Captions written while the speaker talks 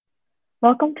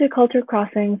Welcome to Culture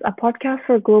Crossings, a podcast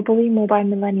for globally mobile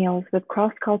millennials with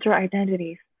cross-cultural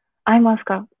identities. I'm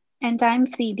Aska. And I'm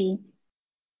Phoebe.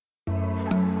 The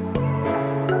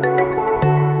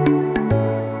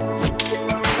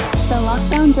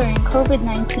lockdown during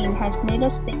COVID-19 has made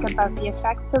us think about the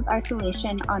effects of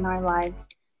isolation on our lives.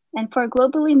 And for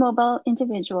globally mobile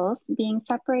individuals, being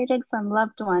separated from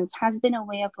loved ones has been a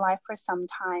way of life for some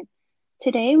time.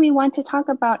 Today, we want to talk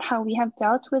about how we have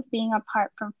dealt with being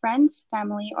apart from friends,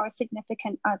 family, or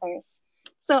significant others.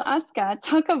 So, Aska,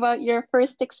 talk about your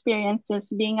first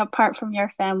experiences being apart from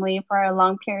your family for a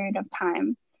long period of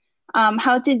time.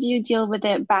 How did you deal with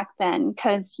it back then?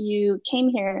 Because you came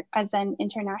here as an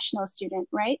international student,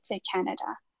 right, to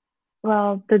Canada?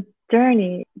 Well, the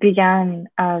journey began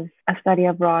as a study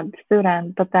abroad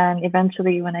student, but then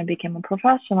eventually when I became a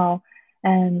professional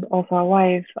and also a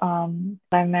wife, I'm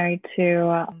married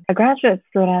to a graduate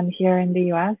student here in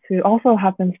the US who also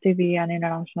happens to be an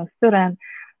international student.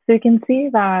 So you can see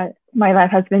that my life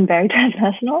has been very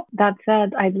transnational. That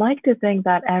said, I'd like to think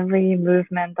that every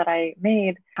movement that I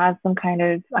made has some kind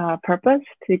of purpose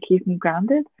to keep me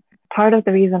grounded. Part of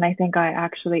the reason I think I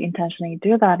actually intentionally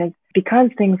do that is because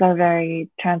things are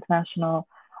very transnational.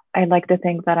 I like to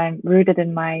think that I'm rooted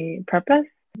in my purpose.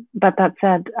 But that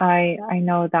said, I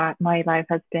know that my life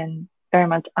has been very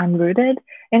much unrooted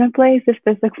in a place, if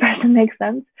this expression makes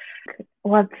sense.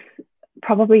 What's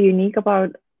probably unique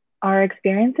about our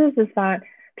experiences is that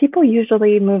people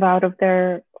usually move out of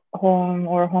their home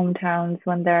or hometowns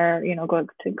when they're, going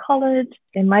to college.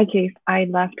 In my case, I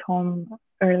left home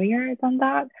earlier than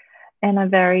that in a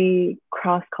very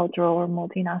cross-cultural or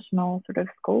multinational sort of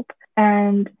scope.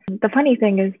 And the funny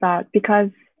thing is that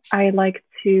because I like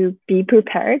to be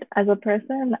prepared as a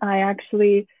person, I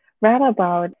actually read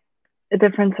about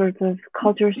different sorts of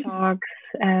culture shocks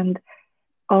and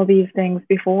all these things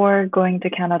before going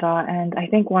to Canada. And I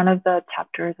think one of the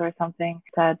chapters or something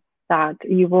said that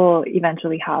you will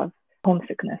eventually have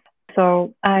homesickness.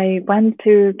 So I went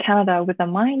to Canada with a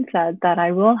mindset that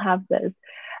I will have this.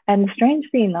 And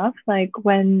strangely enough, like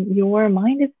when your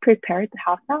mind is prepared to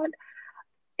have that,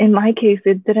 in my case,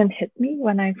 it didn't hit me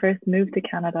when I first moved to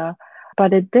Canada,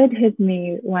 but it did hit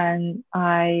me when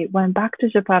I went back to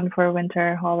Japan for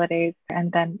winter holidays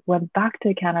and then went back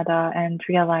to Canada and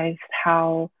realized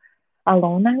how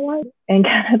alone I was in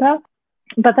Canada.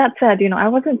 But that said, I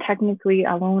wasn't technically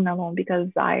alone because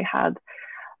I had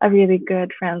a really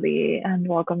good, friendly, and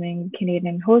welcoming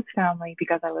Canadian host family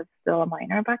because I was still a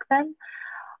minor back then.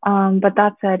 But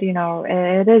that said,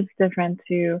 it is different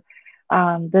to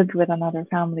live with another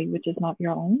family, which is not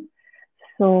your own.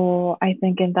 So I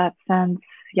think in that sense,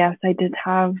 yes, I did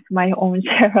have my own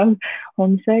share of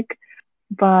homesick,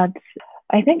 but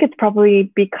I think it's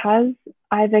probably because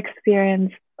I've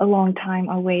experienced a long time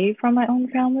away from my own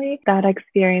family. That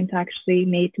experience actually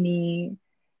made me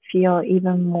feel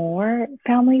even more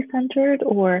family centered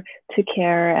or to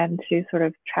care and to sort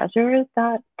of treasure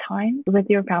that time with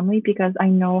your family because I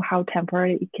know how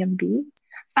temporary it can be.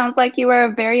 Sounds like you were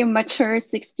a very mature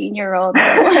 16-year-old.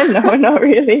 No, not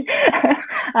really.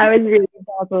 I was really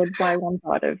dazzled by one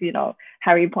thought of,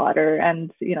 Harry Potter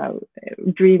and,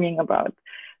 dreaming about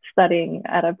studying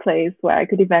at a place where I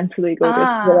could eventually go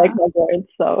to school like Hogwarts.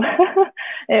 So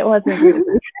it wasn't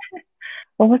really.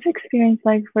 What was the experience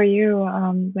like for you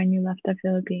when you left the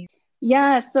Philippines?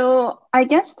 Yeah, so I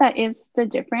guess that is the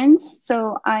difference.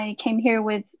 So I came here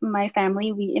with my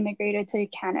family. We immigrated to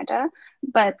Canada.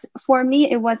 But for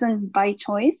me, it wasn't by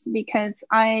choice because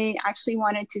I actually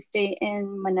wanted to stay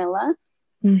in Manila.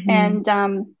 Mm-hmm.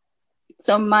 And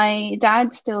so my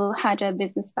dad still had a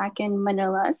business back in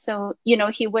Manila. So,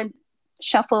 he would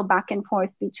shuffle back and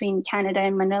forth between Canada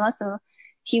and Manila. So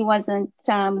he wasn't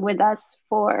with us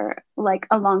for like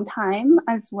a long time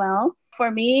as well. For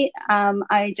me,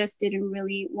 I just didn't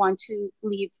really want to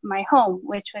leave my home,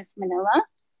 which was Manila.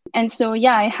 And so,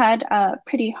 yeah, I had a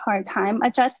pretty hard time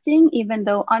adjusting, even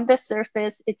though on the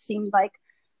surface, it seemed like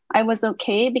I was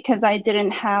okay because I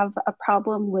didn't have a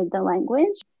problem with the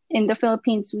language. In the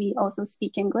Philippines, we also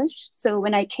speak English. So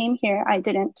when I came here, I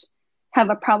didn't have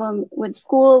a problem with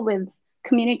school, with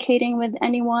communicating with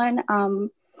anyone. And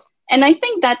I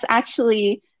think that's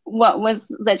actually what was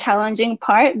the challenging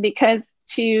part because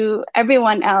to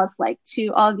everyone else, like to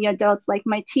all the adults, like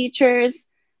my teachers,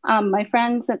 my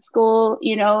friends at school,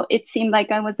 it seemed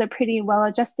like I was a pretty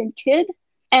well-adjusted kid.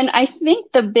 And I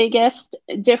think the biggest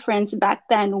difference back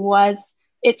then was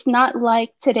it's not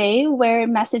like today where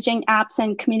messaging apps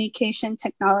and communication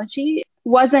technology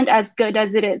wasn't as good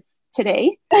as it is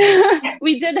today.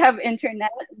 We did have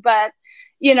internet, but,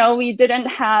 we didn't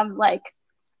have like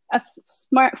a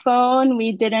smartphone.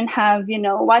 We didn't have,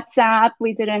 WhatsApp.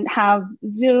 We didn't have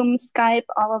Zoom, Skype,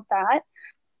 all of that.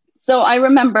 So I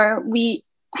remember we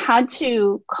had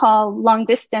to call long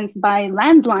distance by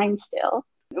landline still.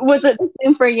 Was it the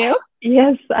same for you?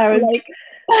 Yes, I was Like,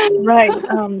 right.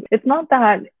 It's not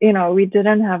that, we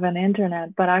didn't have an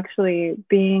internet, but actually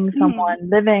being Mhm. someone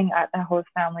living at a host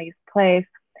family's place,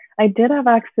 I did have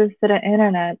access to the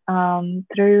internet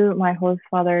through my host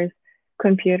father's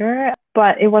computer,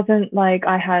 but it wasn't like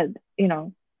I had,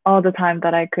 all the time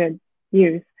that I could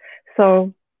use.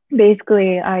 So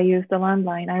basically, I used the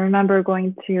landline. I remember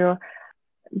going to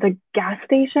the gas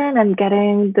station and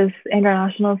getting this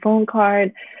international phone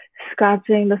card,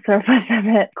 scratching the surface of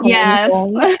it, calling Yes.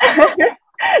 home.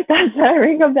 Does that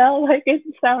ring a bell? Like it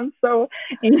sounds so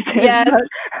ancient, Yes. but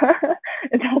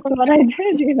that's what I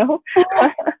did.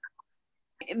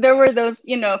 There were those,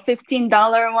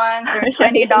 $15 ones or Yeah, yeah,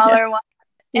 yeah. $20 ones.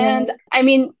 Yeah. And I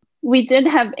mean, we did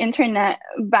have internet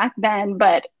back then,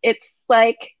 but it's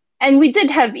like, and we did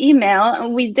have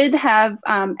email. We did have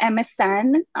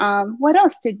MSN. What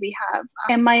else did we have?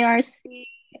 MIRC,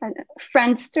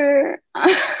 Friendster,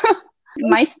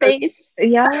 MySpace.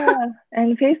 Yeah,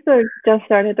 and Facebook just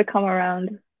started to come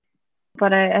around,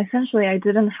 but I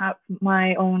didn't have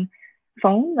my own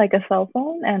phone, like a cell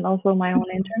phone, and also my own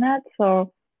internet.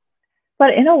 So,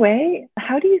 but in a way,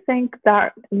 how do you think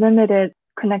that limited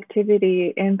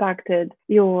connectivity impacted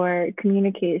your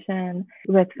communication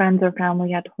with friends or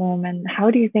family at home, and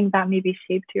how do you think that maybe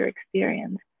shaped your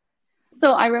experience?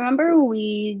 So I remember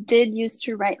we did used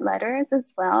to write letters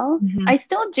as well. Hmm. I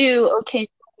still do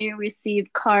occasionally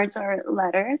receive cards or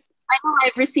letters. I know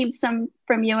I've received some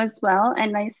from you as well,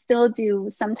 and I still do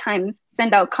sometimes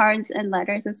send out cards and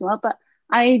letters as well, but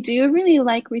I do really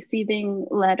like receiving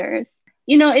letters.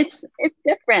 It's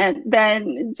different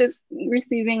than just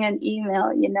receiving an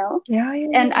email. Yeah, yeah,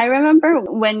 And yeah. I remember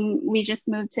when we just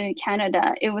moved to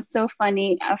Canada, it was so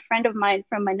funny. A friend of mine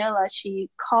from Manila, she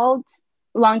called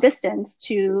long distance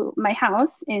to my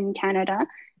house in Canada,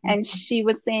 and she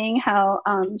was saying how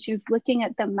she was looking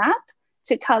at the map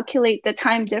to calculate the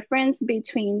time difference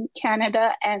between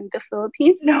Canada and the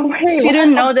Philippines. No way. She Wow.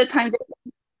 didn't know the time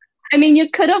difference. I mean, you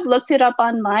could have looked it up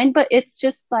online, but it's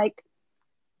just like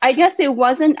I guess it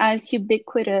wasn't as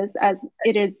ubiquitous as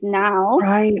it is now.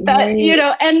 Right, That,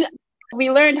 right. and we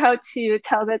learned how to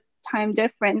tell the time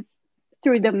difference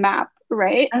through the map,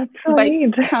 right? That's so By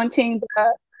neat. counting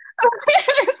the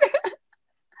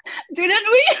didn't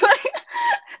we?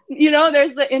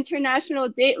 There's the international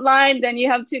date line, then you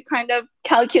have to kind of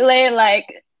calculate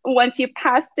like once you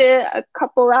passed it a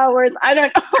couple hours. I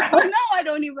don't know. No, I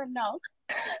don't even know.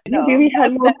 Maybe we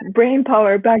had Back more brain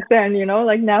power back then,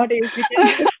 like nowadays you can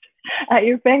then, just at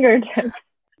your fingertips.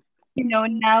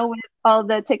 now with all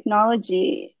the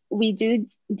technology, we do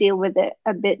deal with it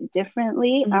a bit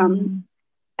differently. Mm,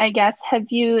 I guess, have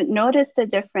you noticed a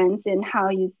difference in how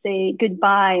you say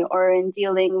goodbye or in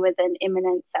dealing with an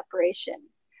imminent separation?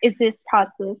 Is this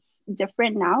process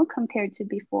different now compared to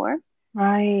before?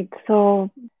 right. So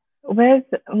with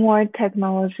more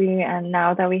technology and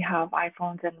now that we have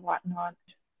iPhones and whatnot,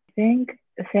 I think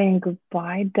saying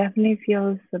goodbye definitely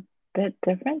feels a bit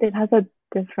different. It has a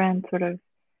different sort of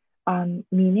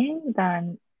meaning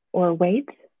than, or weight,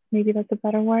 maybe that's a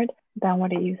better word, than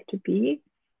what it used to be.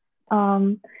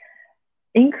 Um,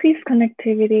 Increased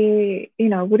connectivity,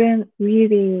 wouldn't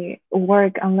really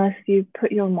work unless you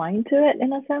put your mind to it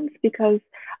in a sense, because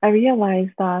I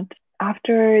realized that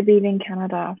after leaving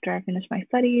Canada, after I finished my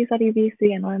studies at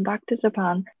UBC and went back to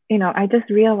Japan, I just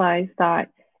realized that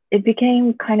it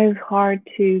became kind of hard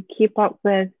to keep up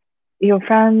with your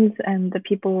friends and the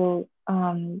people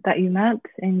that you met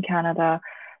in Canada,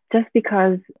 just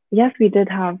because, yes, we did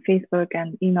have Facebook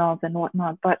and emails and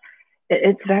whatnot, but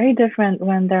it's very different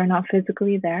when they're not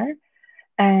physically there.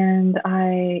 And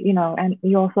and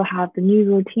you also have the new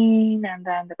routine and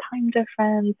then the time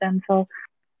difference. And so,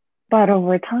 but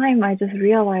over time, I just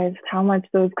realized how much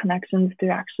those connections do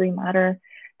actually matter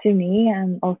to me,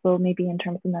 and also maybe in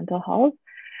terms of mental health.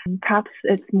 Perhaps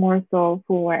it's more so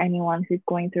for anyone who's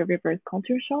going through reverse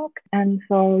culture shock. And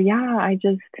so, yeah, I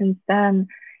just since then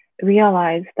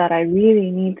realized that I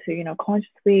really need to,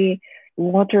 consciously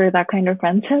water that kind of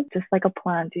friendship, just like a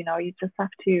plant. You just have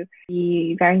to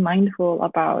be very mindful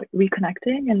about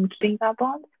reconnecting and keeping that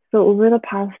bond. So over the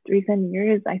past recent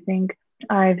years, I think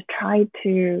I've tried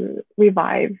to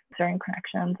revive certain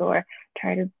connections or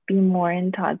try to be more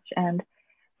in touch. And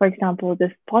for example,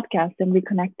 this podcast and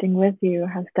reconnecting with you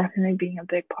has definitely been a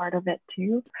big part of it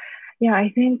too. Yeah,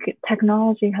 I think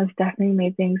technology has definitely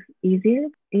made things easier.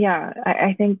 Yeah,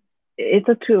 I think it's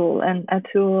a tool and a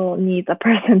tool needs a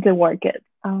person to work it.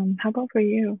 How about for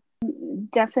you?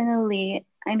 Definitely.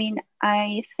 I mean,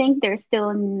 I think there's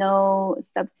still no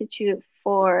substitute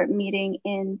for meeting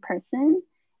in person.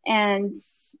 And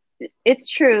it's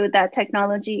true that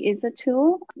technology is a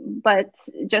tool, but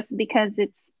just because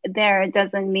it's there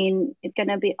doesn't mean it's going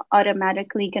to be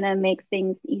automatically going to make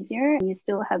things easier. You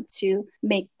still have to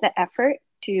make the effort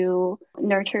to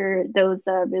nurture those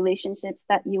relationships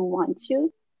that you want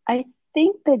to. I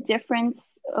think the difference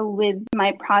with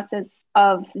my process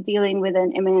of dealing with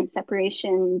an imminent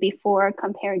separation before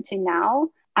compared to now,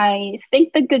 I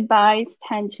think the goodbyes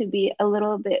tend to be a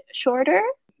little bit shorter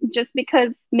just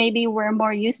because maybe we're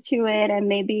more used to it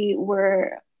and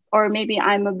or maybe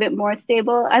I'm a bit more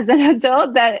stable as an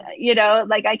adult that,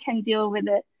 like I can deal with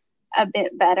it a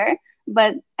bit better.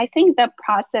 But I think the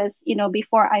process,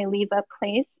 before I leave a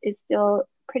place is still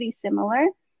pretty similar.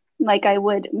 Like I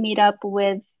would meet up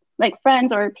with like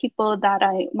friends or people that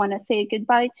I want to say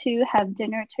goodbye to, have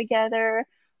dinner together,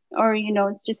 or,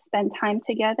 just spend time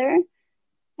together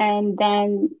and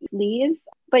then leave.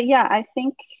 But yeah, I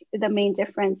think the main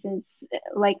difference is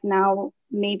like now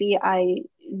maybe I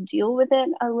deal with it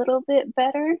a little bit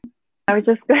better. I was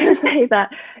just going to say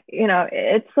that,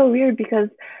 it's so weird because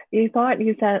you thought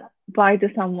you said bye to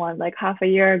someone like half a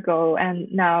year ago,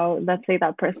 and now let's say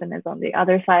that person is on the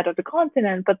other side of the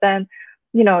continent, but then,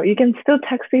 you can still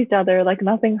text each other like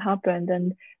nothing happened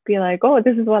and be like, oh,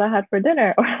 this is what I had for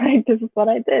dinner, or like, this is what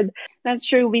I did. That's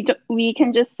true. We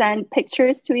can just send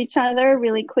pictures to each other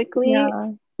really quickly.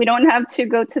 Yeah. We don't have to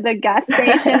go to the gas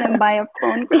station and buy a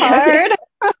phone Yeah. card.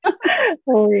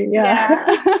 Oh, yeah.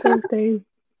 Yeah. Those days.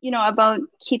 About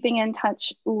keeping in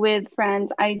touch with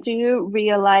friends, I do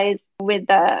realize with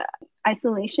the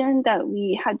isolation that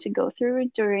we had to go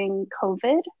through during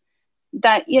COVID,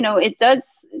 that, it does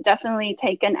definitely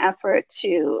take an effort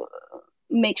to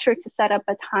make sure to set up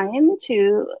a time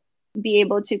to be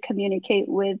able to communicate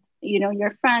with,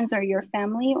 your friends or your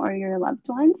family or your loved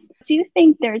ones. Do you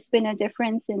think there's been a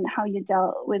difference in how you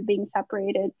dealt with being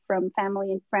separated from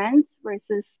family and friends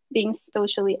versus being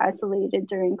socially isolated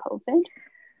during COVID?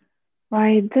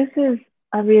 Right. This is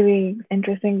a really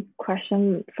interesting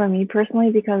question for me personally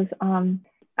because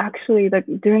actually like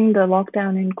during the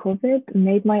lockdown in COVID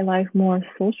made my life more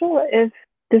social. If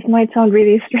this might sound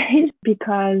really strange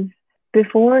because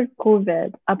before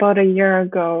COVID, about a year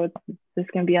ago, this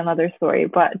can be another story,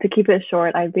 but to keep it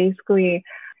short, I basically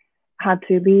had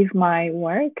to leave my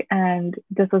work, and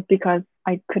this was because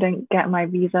I couldn't get my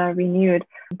visa renewed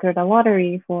through the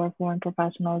lottery for foreign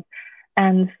professionals.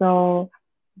 And so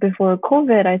before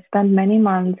COVID, I spent many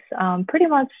months pretty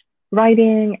much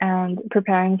writing and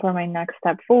preparing for my next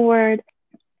step forward.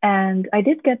 And I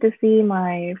did get to see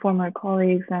my former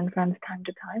colleagues and friends time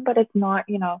to time, but it's not,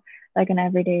 like an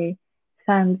everyday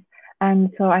sense.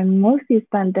 And so I mostly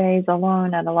spent days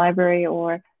alone at a library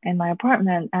or in my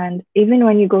apartment. And even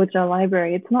when you go to a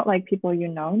library, it's not like people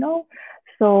know.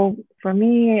 So for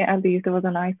me, at least, it was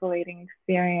an isolating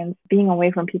experience being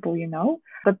away from people you know.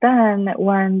 But then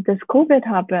when this COVID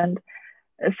happened,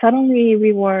 suddenly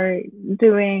we were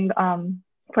doing,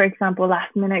 for example,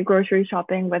 last minute grocery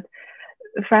shopping with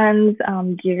friends,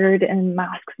 geared in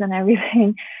masks and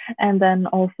everything. And then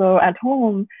also at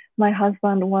home, my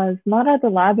husband was not at the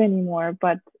lab anymore,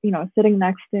 but, sitting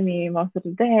next to me most of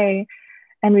the day.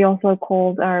 And we also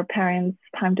called our parents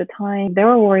time to time. They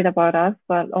were worried about us,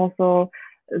 but also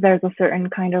there's a certain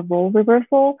kind of role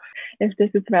reversal if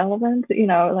this is relevant.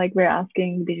 Like we're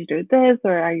asking, did you do this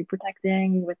or are you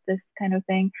protecting with this kind of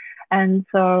thing? And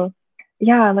so,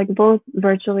 yeah, like both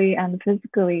virtually and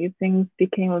physically, things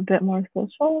became a bit more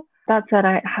social. That said,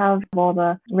 I have all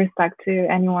the respect to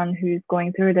anyone who's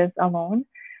going through this alone,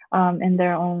 in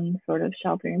their own sort of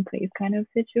shelter in place kind of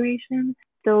situation.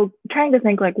 So trying to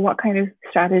think like what kind of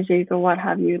strategies or what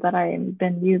have you that I've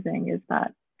been using is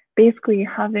that basically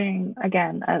having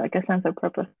again like a sense of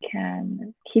purpose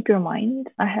can keep your mind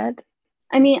ahead.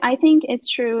 I mean, I think it's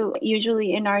true.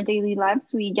 Usually in our daily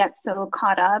lives, we get so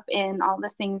caught up in all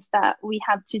the things that we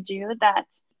have to do that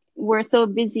we're so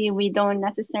busy, we don't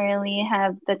necessarily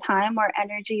have the time or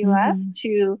energy left Mm-hmm.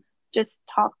 to just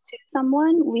talk to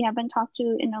someone we haven't talked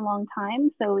to in a long time.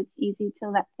 So it's easy to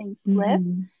let things slip.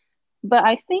 Mm-hmm. But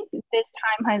I think this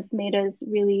time has made us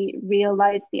really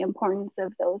realize the importance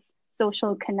of those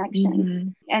social connections. Mm-hmm.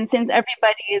 And since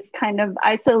everybody is kind of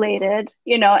isolated,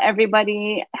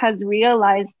 everybody has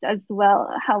realized as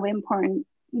well how important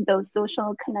those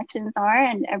social connections are,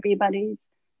 and everybody's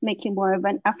making more of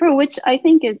an effort, which I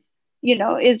think is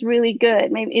really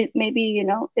good. Maybe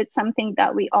it's something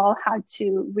that we all had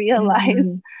to realize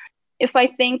Mm-hmm. if I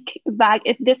think back,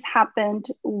 if this happened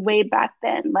way back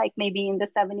then, like maybe in the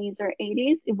 70s or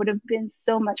 80s, it would have been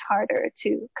so much harder to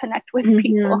connect with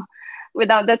people Mm-hmm.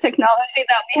 without the technology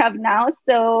that we have now.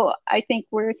 So I think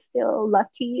we're still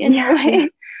lucky in a Yeah, yeah, way.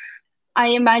 I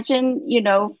imagine,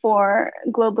 for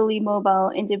globally mobile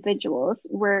individuals,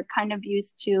 we're kind of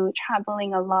used to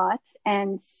traveling a lot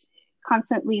and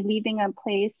constantly leaving a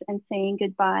place and saying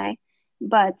goodbye.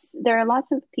 But there are lots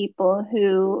of people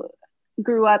who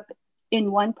grew up in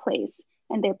one place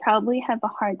and they probably have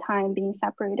a hard time being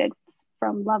separated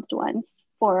from loved ones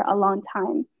for a long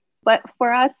time. But for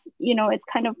us,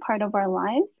 it's kind of part of our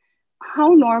lives. How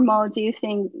normal do you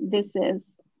think this is?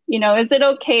 Is it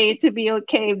okay to be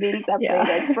okay being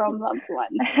separated yeah. from loved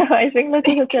ones? I think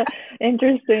that's such an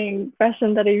interesting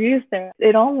question that you used there.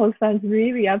 It almost sounds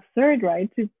really absurd, right?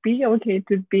 To be okay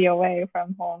to be away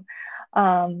from home.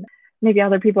 Um, Maybe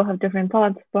other people have different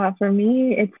thoughts, but for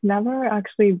me, it's never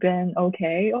actually been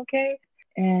okay, okay.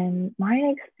 In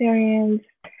my experience,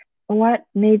 what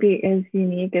maybe is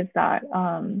unique is that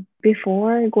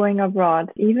before going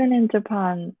abroad, even in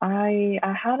Japan, I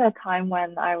had a time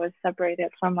when I was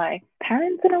separated from my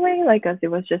parents in a way, like as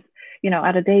it was just,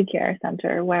 at a daycare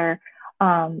center where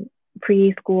um,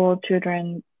 preschool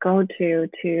children go to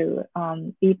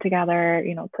eat together,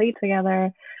 play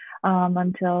together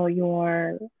until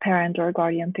your parent or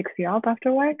guardian picks you up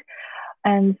after work.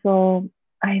 And so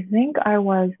I think I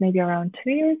was maybe around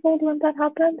 2 years old when that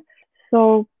happened.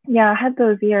 So yeah, I had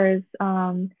those years,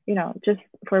 just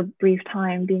for a brief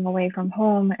time being away from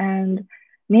home. And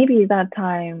maybe that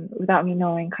time, without me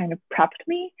knowing, kind of prepped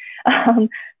me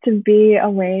to be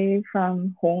away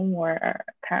from home or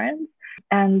parents.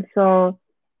 And so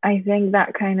I think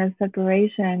that kind of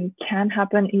separation can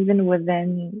happen even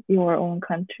within your own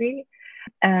country.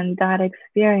 And that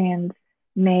experience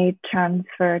may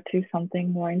transfer to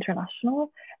something more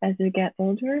international as you get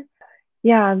older.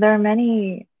 Yeah, there are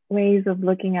many ways of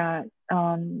looking at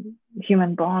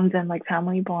human bonds and like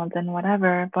family bonds and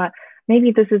whatever, but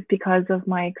maybe this is because of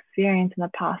my experience in the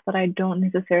past that I don't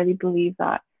necessarily believe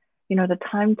that, the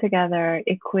time together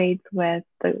equates with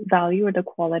the value or the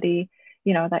quality,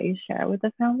 that you share with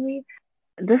the family.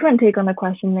 A different take on the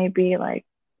question may be like,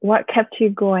 what kept you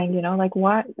going, like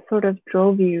what sort of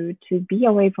drove you to be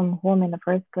away from home in the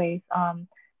first place?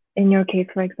 In your case,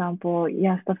 for example,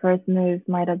 yes, the first move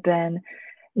might have been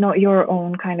not your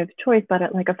own kind of choice,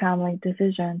 but like a family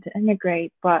decision to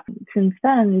immigrate. But since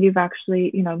then, you've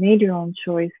actually, made your own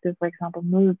choice to, for example,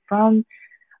 move from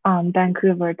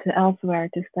Vancouver to elsewhere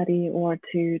to study or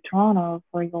to Toronto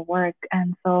for your work.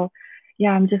 And so,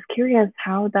 yeah, I'm just curious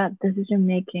how that decision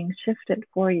making shifted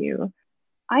for you.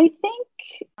 I think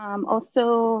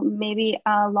also maybe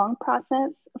a long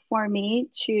process for me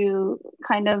to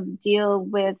kind of deal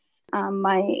with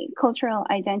my cultural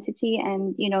identity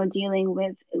and, dealing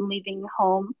with leaving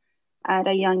home at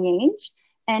a young age.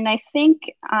 And I think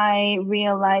I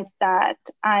realized that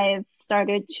I've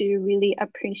started to really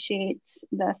appreciate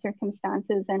the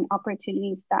circumstances and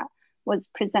opportunities that was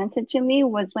presented to me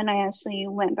was when I actually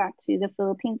went back to the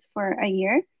Philippines for a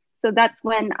year. So that's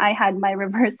when I had my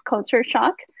reverse culture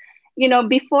shock.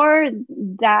 Before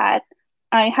that,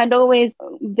 I had always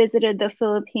visited the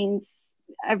Philippines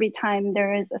every time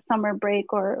there is a summer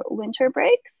break or winter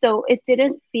break. So it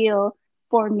didn't feel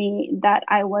for me that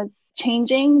I was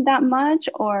changing that much,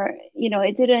 or,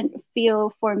 it didn't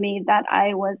feel for me that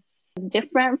I was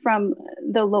different from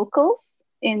the locals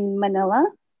in Manila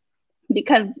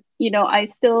because, I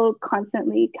still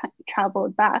constantly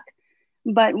traveled back.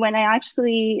 But when I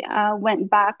actually went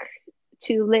back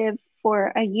to live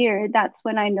for a year, that's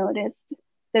when I noticed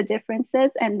the differences.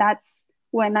 And that's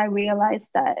when I realized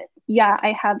that, yeah,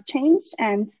 I have changed.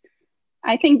 And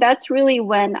I think that's really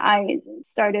when I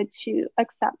started to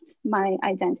accept my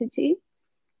identity.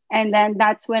 And then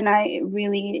that's when I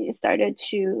really started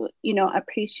to,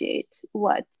 appreciate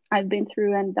what I've been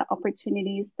through and the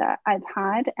opportunities that I've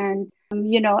had. And,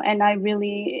 and I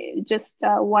really just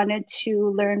wanted to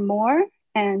learn more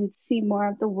and see more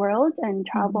of the world and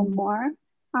travel Mm-hmm. more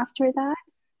after that.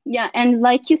 Yeah. And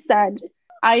like you said,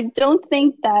 I don't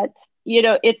think that,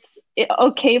 it's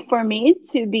okay for me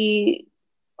to be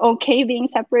okay being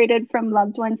separated from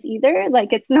loved ones either.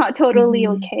 Like it's not totally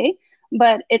Mm-hmm. okay,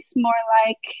 but it's more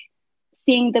like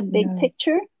seeing the big Yeah.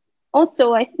 picture.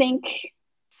 Also, I think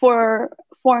for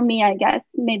for me, I guess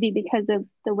maybe because of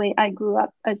the way I grew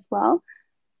up as well,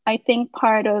 I think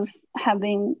part of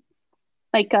having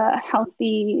like a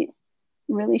healthy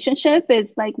relationship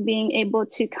is like being able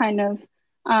to kind of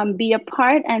be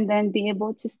apart and then be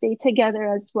able to stay together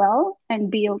as well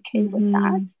and be okay with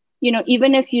that. Mm-hmm.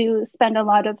 even if you spend a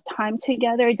lot of time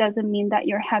together, it doesn't mean that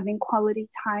you're having quality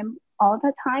time all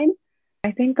the time.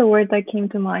 I think the word that came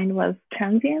to mind was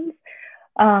transience.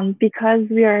 Because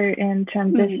we are in Mm,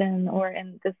 transition or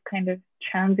in this kind of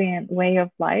transient way of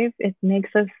life, it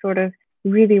makes us sort of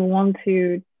really want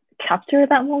to capture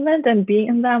that moment and be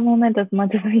in that moment as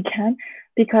much as we can.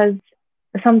 Because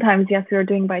sometimes, yes, we are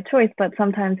doing by choice, but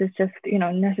sometimes it's just,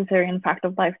 necessary in fact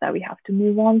of life that we have to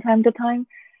move on time to time.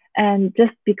 And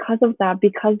just because of that,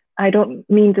 because I don't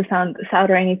mean to sound sad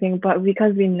or anything, but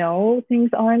because we know things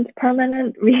aren't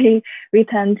permanent, we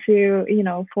tend to,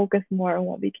 focus more on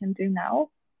what we can do now.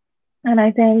 And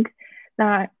I think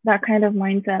that kind of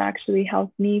mindset actually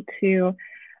helped me to,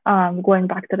 going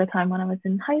back to the time when I was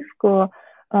in high school,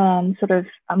 sort of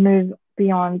move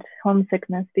beyond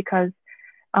homesickness because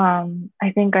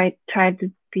I think I tried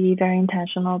to be very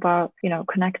intentional about,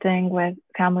 connecting with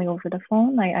family over the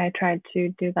phone. I tried to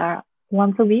do that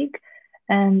once a week,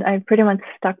 and I pretty much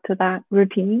stuck to that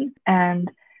routine. And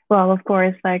well, of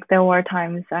course, like there were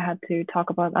times I had to talk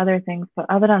about other things, but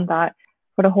other than that,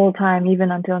 for the whole time,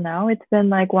 even until now, it's been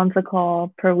like once a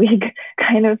call per week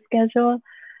kind of schedule.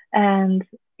 And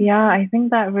yeah, I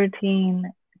think that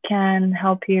routine can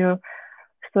help you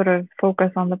sort of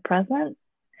focus on the present.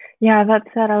 Yeah, that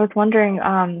said, I was wondering,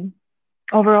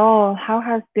 overall, how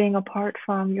has being apart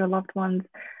from your loved ones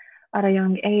at a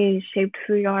young age shaped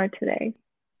who you are today?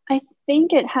 I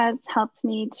think it has helped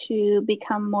me to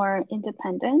become more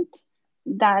independent,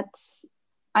 that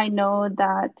I know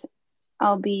that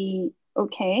I'll be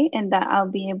okay and that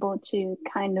I'll be able to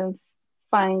kind of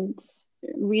find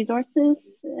resources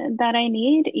that I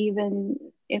need, even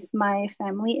if my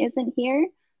family isn't here.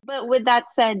 But with that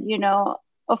said,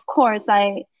 of course,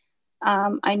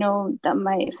 I know that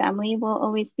my family will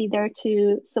always be there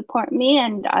to support me,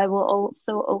 and I will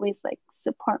also always like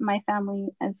support my family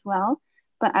as well.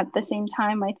 But at the same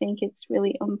time, I think it's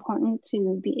really important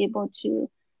to be able to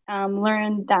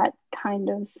learn that kind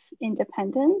of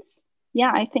independence.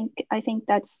 Yeah, I think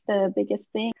that's the biggest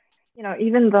thing.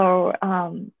 Even though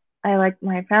I like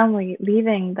my family,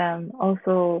 leaving them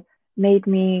also made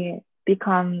me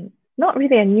become not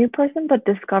really a new person, but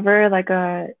discover like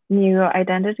a new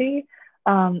identity,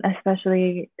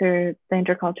 especially through the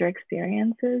intercultural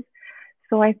experiences.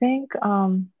 So I think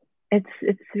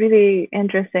it's really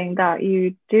interesting that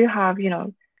you do have,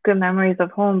 good memories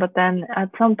of home, but then at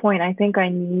some point I think I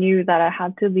knew that I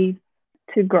had to leave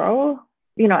to grow.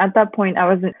 At that point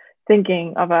I wasn't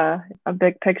thinking of a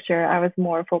big picture. I was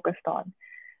more focused on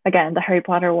again the Harry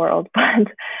Potter world. But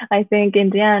I think in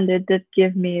the end it did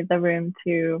give me the room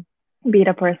to be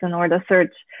the person or the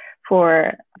search for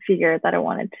a figure that I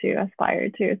wanted to aspire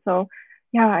to. So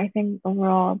yeah, I think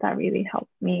overall that really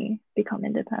helped me become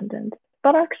independent.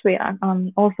 But actually,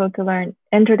 also to learn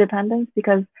interdependence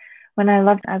because when I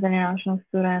left as an international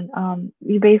student,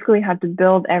 we basically had to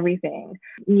build everything,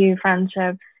 new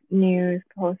friendships, new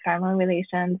host family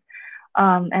relations.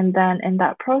 And then in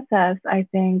that process, I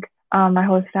think my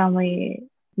host family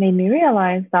made me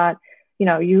realize that,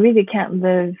 you really can't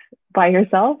live by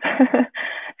yourself.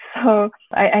 So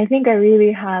I think I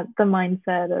really had the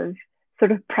mindset of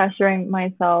sort of pressuring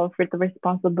myself with the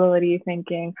responsibility,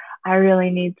 thinking I really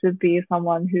need to be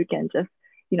someone who can just,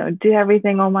 do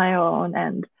everything on my own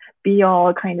and be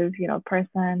all kind of,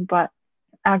 person. But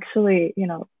actually,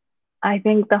 I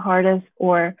think the hardest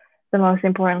or the most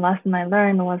important lesson I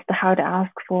learned was the how to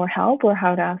ask for help or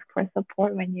how to ask for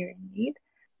support when you're in need.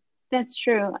 That's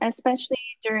true, especially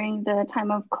during the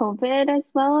time of COVID as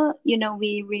well.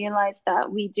 We realized that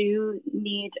we do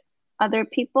need other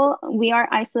people. We are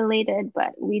isolated,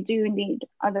 but we do need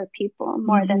other people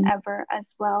more than Mm-hmm. ever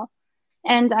as well.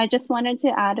 And I just wanted to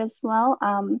add as well,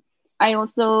 I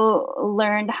also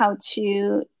learned how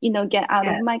to, get out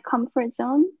of Yeah, my comfort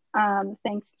zone,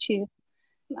 thanks to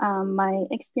my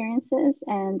experiences.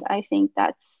 And I think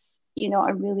that's,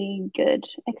 a really good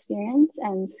experience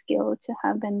and skill to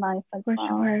have in life as for well.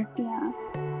 sure. Yeah.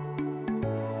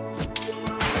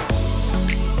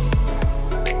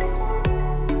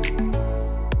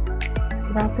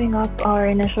 Wrapping up our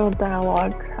initial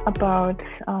dialogue about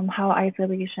how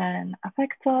isolation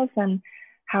affects us and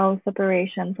how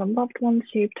separation from loved ones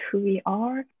shaped who we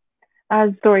are.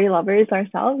 As story lovers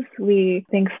ourselves, we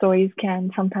think stories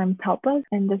can sometimes help us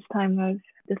in this time of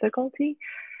difficulty.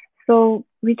 So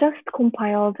we just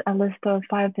compiled a list of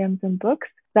 5 hymns and books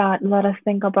that let us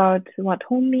think about what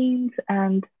home means.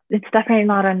 And it's definitely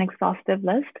not an exhaustive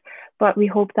list, but we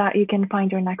hope that you can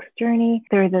find your next journey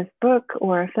through this book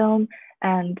or a film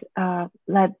and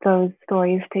let those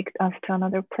stories take us to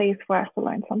another place for us to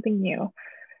learn something new.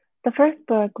 The first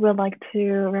book we'd like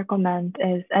to recommend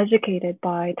is Educated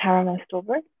by Tara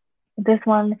Westover. This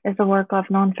one is a work of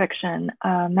nonfiction,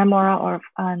 a memoir of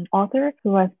an author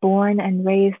who was born and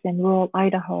raised in rural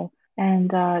Idaho.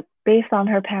 And based on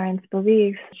her parents'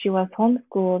 beliefs, she was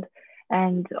homeschooled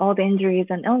and all the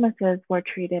injuries and illnesses were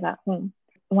treated at home.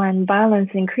 When violence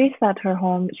increased at her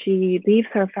home, she leaves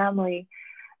her family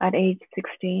at age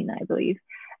 16, I believe.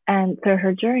 And through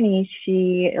her journey,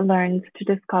 she learns to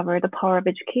discover the power of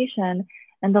education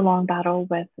and the long battle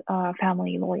with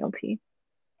family loyalty.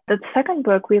 The second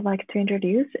book we'd like to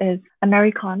introduce is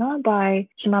Americana by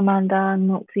Chimamanda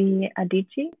Ngozi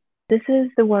Adichie. This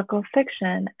is the work of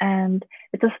fiction, and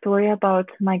it's a story about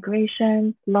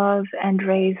migration, love, and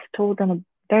race told in a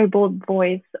very bold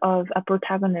voice of a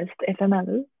protagonist,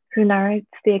 Ifemelu, who narrates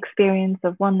the experience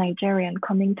of one Nigerian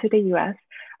coming to the US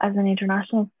as an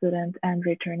international student and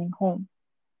returning home.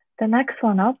 The next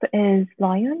one up is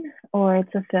Lion, or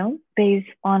it's a film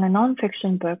based on a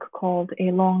nonfiction book called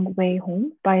A Long Way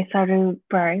Home by Saru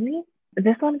Bareilly.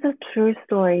 This one is a true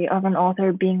story of an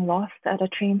author being lost at a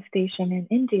train station in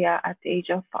India at the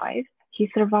age of 5. He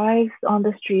survives on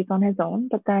the streets on his own,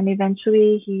 but then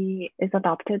eventually he is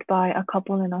adopted by a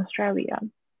couple in Australia.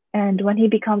 And when he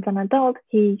becomes an adult,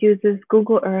 he uses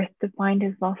Google Earth to find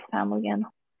his lost family and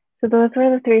home. So those were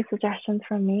the 3 suggestions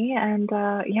from me. And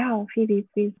yeah, Phoebe,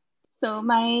 please. So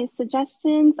my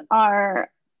suggestions are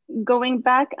going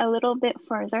back a little bit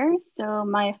further. So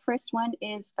my first one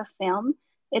is a film.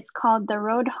 It's called The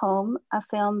Road Home, a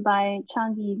film by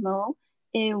Chang Yimou.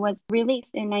 It was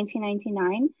released in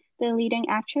 1999. The leading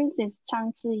actress is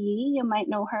Zhang Ziyi. You might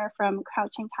know her from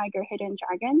Crouching Tiger, Hidden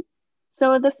Dragon.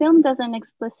 So the film doesn't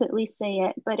explicitly say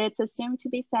it, but it's assumed to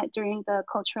be set during the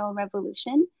Cultural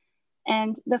Revolution.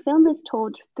 And the film is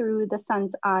told through the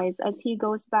son's eyes as he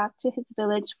goes back to his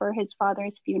village for his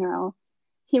father's funeral.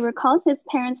 He recalls his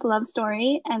parents' love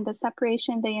story and the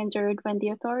separation they endured when the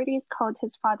authorities called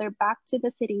his father back to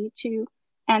the city to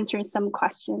answer some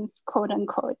questions, quote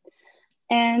unquote.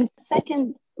 And the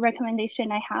second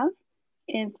recommendation I have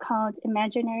is called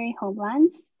Imaginary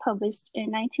Homelands, published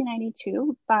in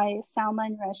 1992 by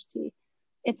Salman Rushdie.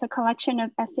 It's a collection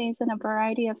of essays on a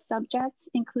variety of subjects,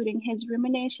 including his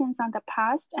ruminations on the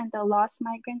past and the loss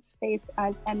migrants face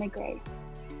as emigres.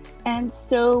 And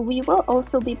so we will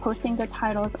also be posting the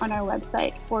titles on our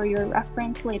website for your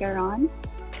reference later on.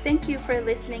 Thank you for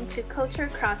listening to Culture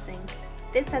Crossings.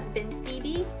 This has been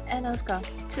Phoebe and Oscar.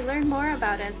 To learn more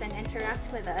about us and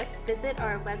interact with us, visit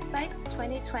our website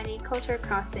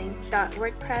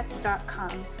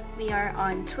 2020culturecrossings.wordpress.com. We are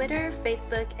on Twitter,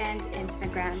 Facebook, and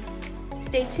Instagram.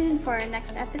 Stay tuned for our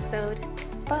next episode.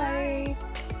 Bye!